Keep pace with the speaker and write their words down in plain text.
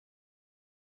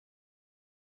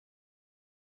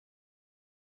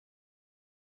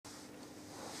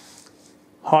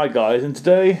Hi guys, and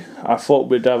today I thought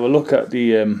we'd have a look at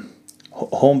the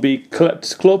Hornby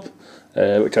Collectors Club,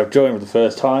 which I've joined for the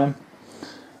first time,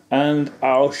 and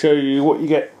I'll show you what you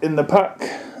get in the pack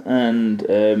and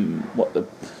what the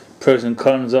pros and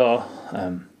cons are.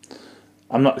 I'm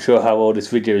not sure how old this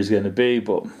video is going to be,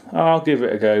 but I'll give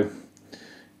it a go.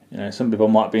 You know, some people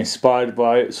might be inspired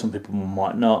by it, some people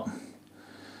might not,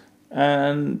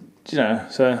 and you know.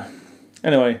 So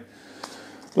anyway,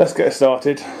 let's get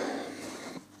started.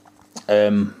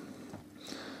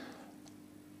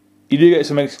 You do get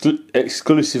some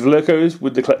exclusive locos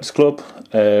with the Collectors Club,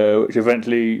 which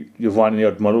eventually you'll find in the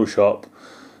odd model shop.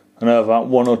 I know about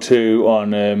one or two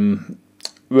on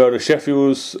Road of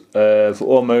Sheffields for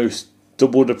almost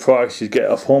double the price you get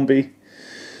off Hornby.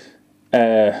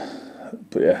 But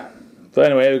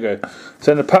anyway, here we go.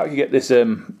 So in the pack you get this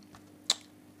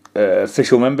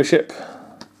official membership.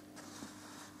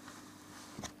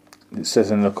 It says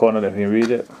in the corner, I don't know if you can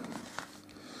read it.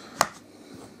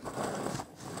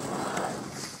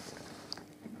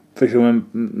 Official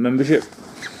membership.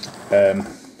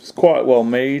 It's quite well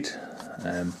made.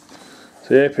 So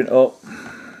you open it up,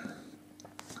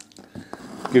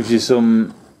 gives you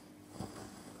some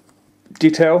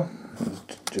detail.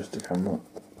 Just the camera.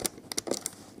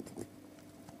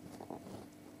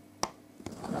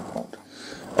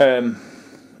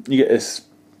 You get this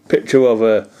picture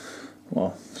of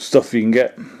stuff you can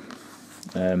get,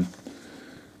 and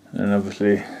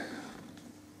obviously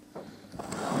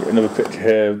another picture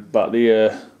here about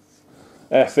the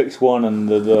Airfix one and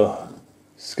the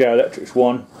Scale Electrics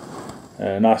one.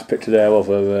 Nice picture there of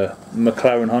a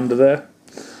McLaren Honda there.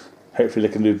 Hopefully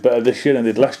they can do better this year than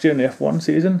they did last year in the F1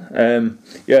 season.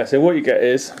 So what you get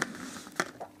is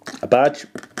a badge,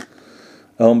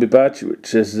 a Hornby badge,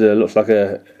 which is looks like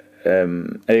a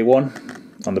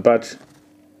A1 on the badge.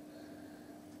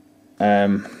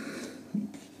 Then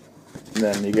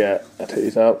you get, I'll take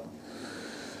these out,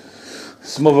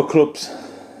 some other clubs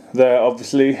there,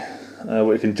 obviously,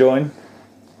 where you can join.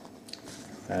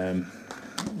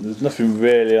 There's nothing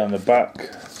really on the back,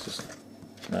 it's just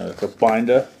like a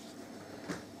binder.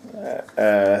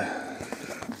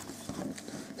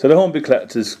 So the Hornby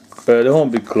Collectors, the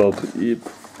Hornby Club, you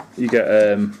get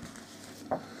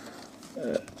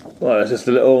it's just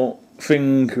a little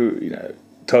thing,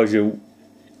 tells you,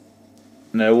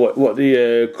 what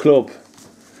the club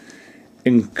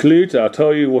includes. I'll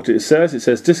tell you what it says. It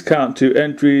says discount to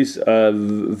entries of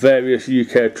various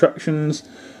UK attractions,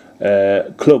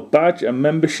 club badge and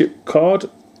membership card,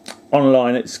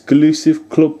 online exclusive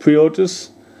club pre-orders,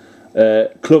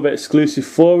 club exclusive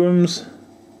forums,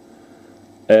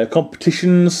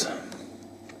 competitions,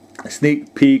 a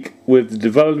sneak peek with the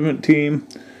development team,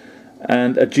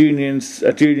 and a junior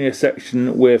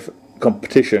section with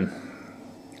competition.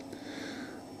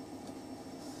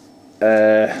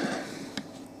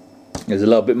 There's a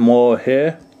little bit more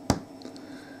here,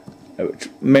 which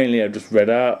mainly I've just read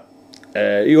out.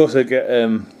 You also get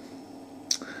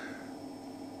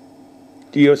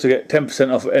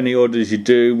 10% off any orders you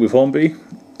do with Hornby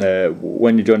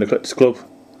when you join the Collectors Club,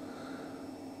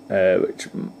 which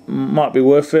might be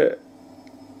worth it.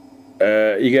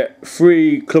 You get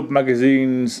 3 club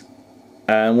magazines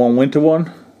and 1 winter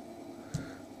one,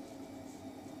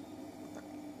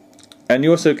 and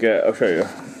you also get, I'll show you.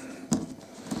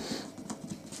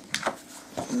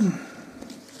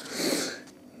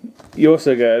 You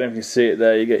also get, I don't know if you can see it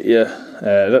there, you get your,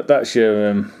 that's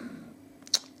your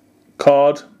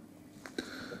card,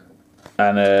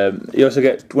 and you also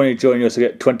get, when you join, you also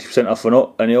get 20% off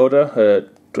on any order,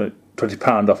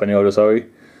 £20 off any order, sorry,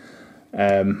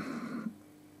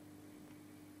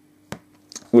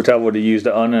 which I've already used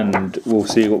it on, and we'll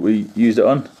see what we used it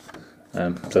on,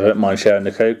 so I don't mind sharing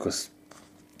the code, because,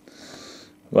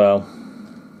 well,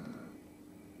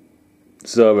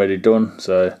 it's already done.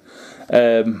 So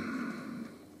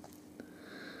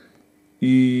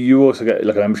you also get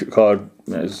like a membership card.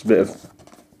 It's a bit of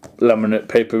laminate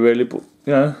paper really, but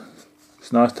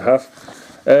it's nice to have.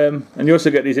 And you also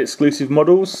get these exclusive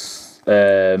models,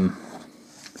 which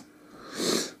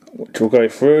we'll go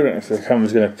through. I don't know if the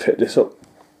camera's going to pick this up.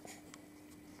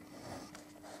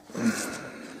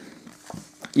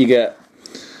 You get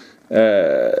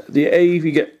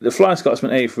you get the Flying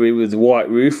Scotsman A3 with the white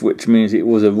roof, which means it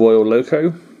was a Royal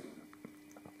Loco.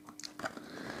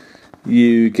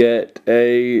 You get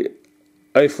a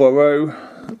 040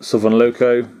 Southern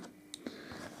Loco.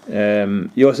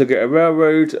 You also get a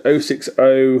Railroad 060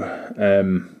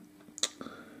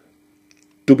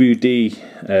 WD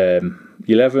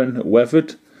 11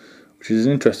 weathered, which is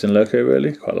an interesting loco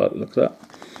really, quite like the look of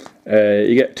that.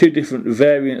 You get 2 different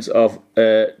variants of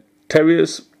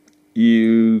Terriers,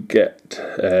 you get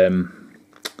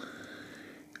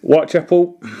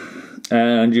Whitechapel,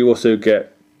 and you also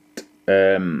get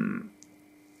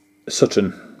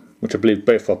Sutton, which I believe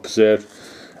both are preserved.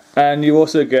 And you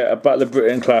also get a Battle of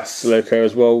Britain class loco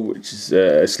as well, which is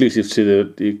exclusive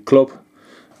to the club,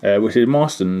 which is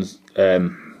Marston's,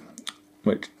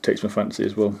 which takes my fancy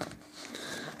as well.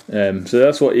 So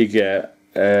that's what you get.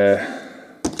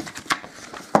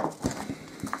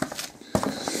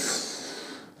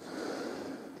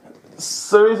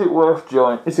 So is it worth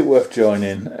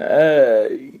joining?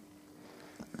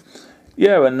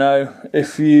 Yeah and no.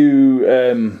 If you're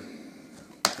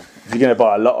going to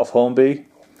buy a lot of Hornby,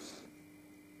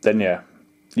 then yeah,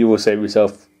 you will save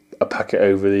yourself a packet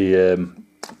over the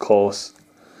course.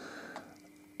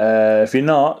 If you're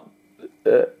not,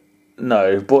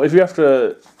 no. But if you're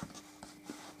after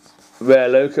rare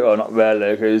loco, or not rare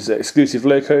locos, exclusive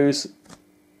locos,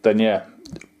 then yeah,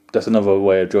 that's another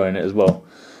way of joining it as well.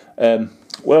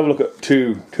 We'll have a look at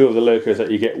two of the locos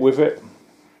that you get with it.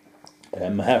 I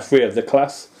have 3 of the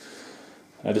class.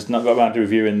 I just not got around to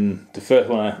reviewing the first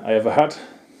one I ever had.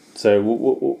 So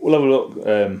we'll have a look.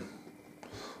 I'm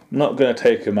not going to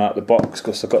take them out of the box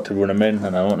because I've got to run them in,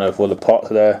 and I don't know if all the parts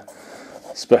are there,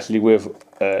 especially with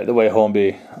the way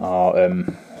Hornby are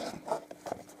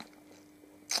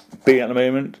being at the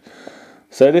moment.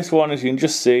 So this one, as you can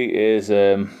just see, is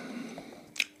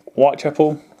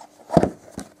Whitechapel.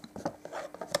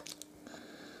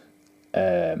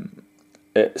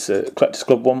 It's a Collectors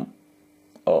Club one,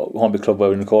 or Hornby Club,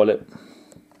 whatever you want to call it.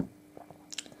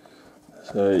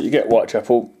 So you get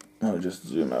Whitechapel. I'll just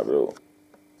zoom out a little.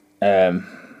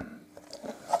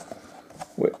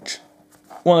 Which,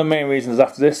 one of the main reasons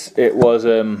after this, it was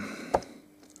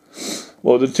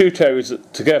well, the 2 terriers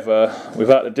together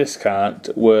without the discount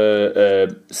were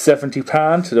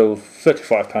 £70, so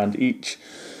 £35 each,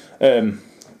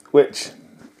 which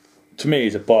to me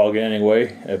is a bargain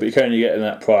anyway. But you can only get in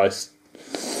that price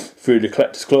through the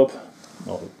Collectors Club,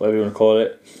 or whatever you want to call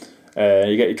it.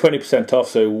 You get your 20% off.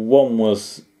 So one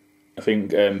was, I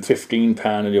think, £15,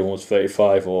 and the other one was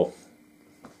 35, or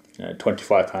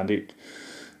 £25 each.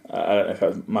 I don't know if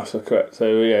that maths are correct.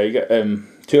 So yeah, you get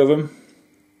 2 of them.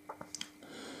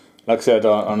 Like I said,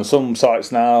 on some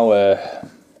sites now,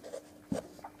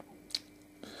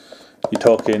 you're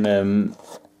talking £60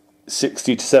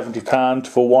 to £70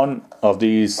 for one of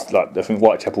these. Like, I think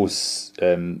Whitechapel's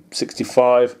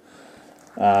 65,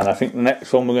 and I think the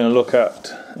next one we're going to look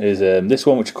at is this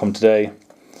one, which will come today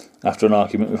after an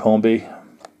argument with Hornby,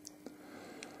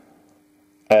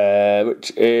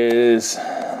 which is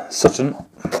Sutton.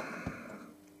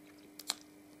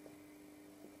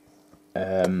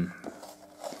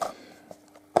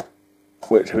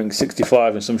 Which I think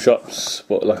 65 in some shops,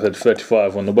 but like I said,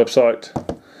 35 on the website.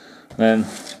 And then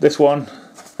this one,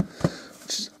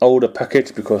 which is older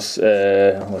package because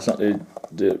well, it's not the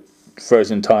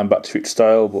frozen time Back to the Future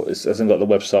style, but it hasn't got the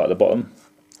website at the bottom.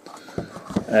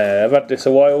 I've had this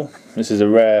a while. This is a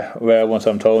rare one,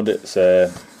 so I'm told. It's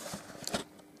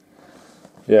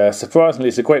yeah, surprisingly,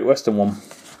 it's a Great Western one.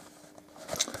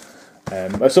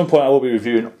 At some point, I will be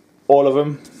reviewing all of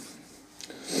them.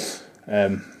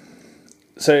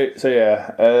 So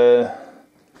yeah,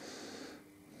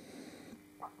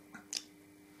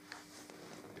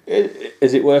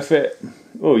 is it worth it?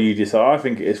 Well, you decide. I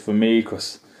think it is for me,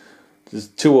 because there's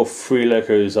 2 or 3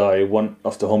 locos I want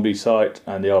off the Hornby site,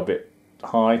 and they are a bit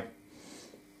high.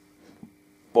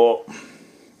 But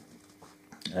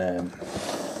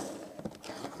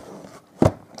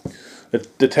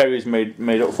the terriers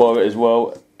made up for it as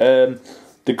well. The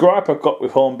gripe I've got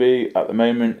with Hornby at the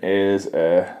moment is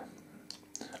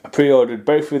I pre-ordered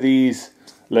both of these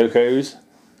locos,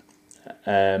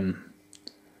 and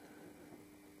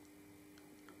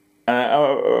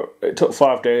it took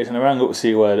 5 days, and I rang up to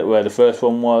see where the first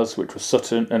one was, which was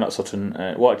Sutton, not Sutton,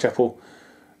 Whitechapel,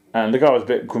 and the guy was a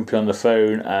bit grumpy on the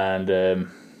phone and a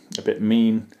bit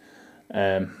mean,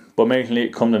 but mainly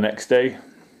it come the next day,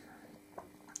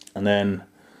 and then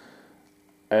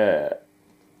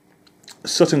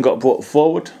Sutton got brought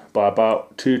forward by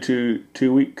about 3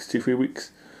 weeks,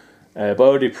 but I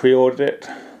already pre-ordered it,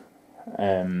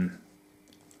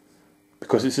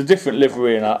 because it's a different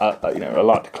livery, and I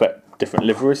like to collect different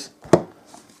liveries. So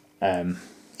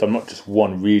I'm not just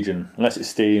one region. Unless it's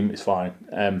Steam, it's fine.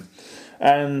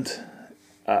 And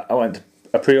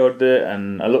I pre-ordered it,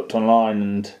 and I looked online,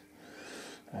 and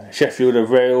Sheffield of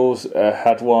Rails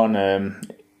had one,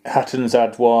 Hatton's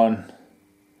had one.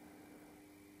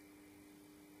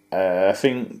 I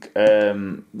think a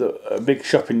big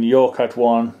shop in New York had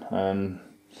one, and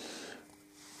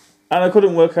And I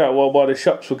couldn't work out why the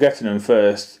shops were getting them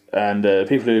first, and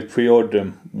people who pre-ordered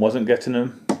them wasn't getting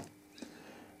them.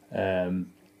 I've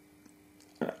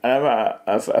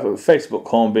Facebook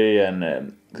Hornby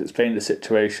and explained the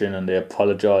situation, and they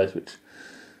apologised, which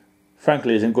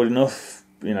frankly isn't good enough,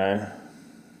 you know.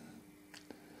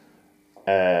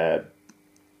 And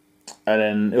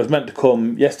then it was meant to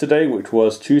come yesterday, which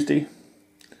was Tuesday.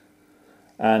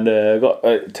 And I got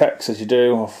a text, as you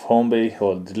do, off Hornby,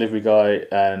 or the delivery guy,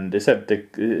 and they said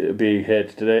it would be here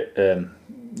today,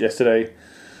 yesterday.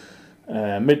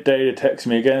 Midday, they texted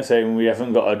me again saying we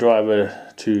haven't got a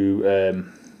driver to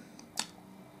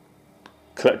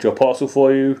collect your parcel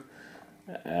for you.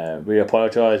 We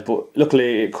apologise, but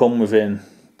luckily it come within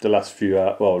the last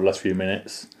few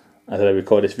minutes as I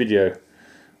record this video,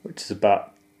 which is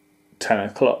about 10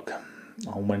 o'clock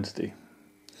on Wednesday.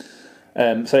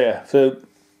 So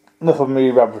enough of me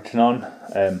rabbiting on.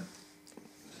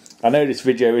 I know this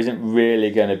video isn't really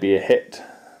going to be a hit,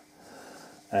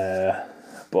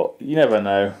 but you never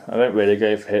know. I don't really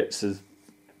go for hits. There's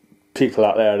people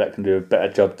out there that can do a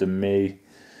better job than me.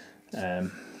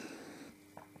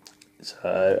 So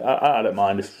I don't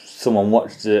mind if someone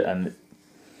watches it and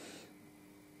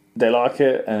they like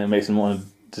it and it makes them want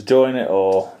to join it,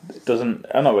 or it doesn't.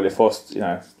 I'm not really fussed, you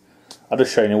know. I'm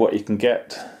just showing you what you can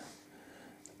get.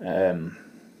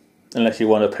 Unless you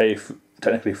want to pay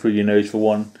technically through your nose for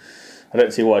one, I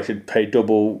don't see why I should pay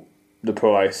double the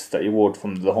price that you would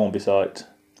from the Hornby site.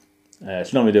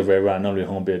 It's normally the other way around. Normally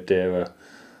Hornby are dearer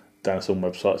than some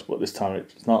websites, but this time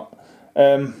it's not.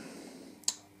 I'd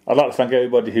like to thank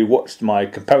everybody who watched my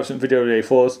comparison video of the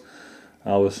A4s.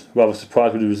 I was rather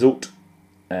surprised with the result.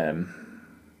 There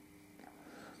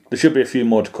should be a few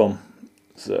more to come.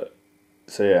 So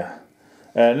yeah.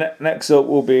 Next up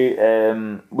will be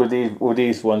with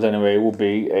these ones anyway. Will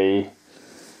be a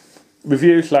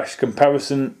review /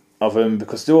 comparison of them,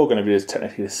 because they're all going to be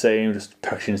technically the same, just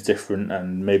packaging's different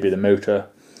and maybe the motor.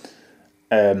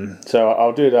 So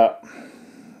I'll do that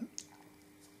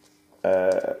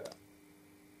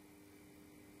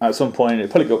at some point.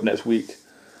 It'll probably go up next week,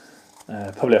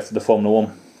 probably after the Formula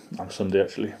 1 on Sunday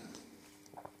actually.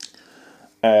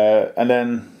 And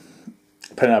then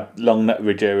depending on how long that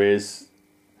video is,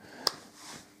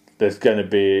 there's going to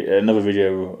be another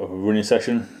video of a running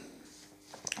session,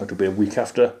 which will be a week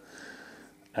after.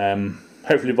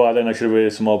 Hopefully by then I should have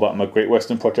read some more about my Great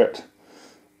Western project.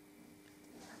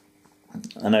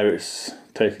 I know it's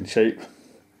taking shape,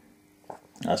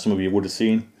 as some of you would have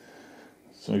seen,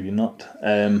 some of you not.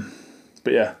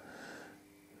 But yeah,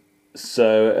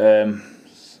 so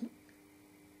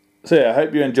yeah, I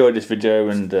hope you enjoyed this video,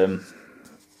 and let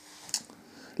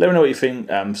me know what you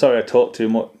think. I'm sorry I talked too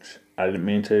much. I didn't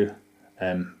mean to.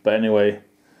 But anyway,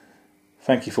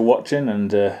 thank you for watching,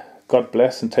 and God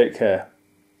bless and take care.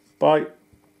 Bye.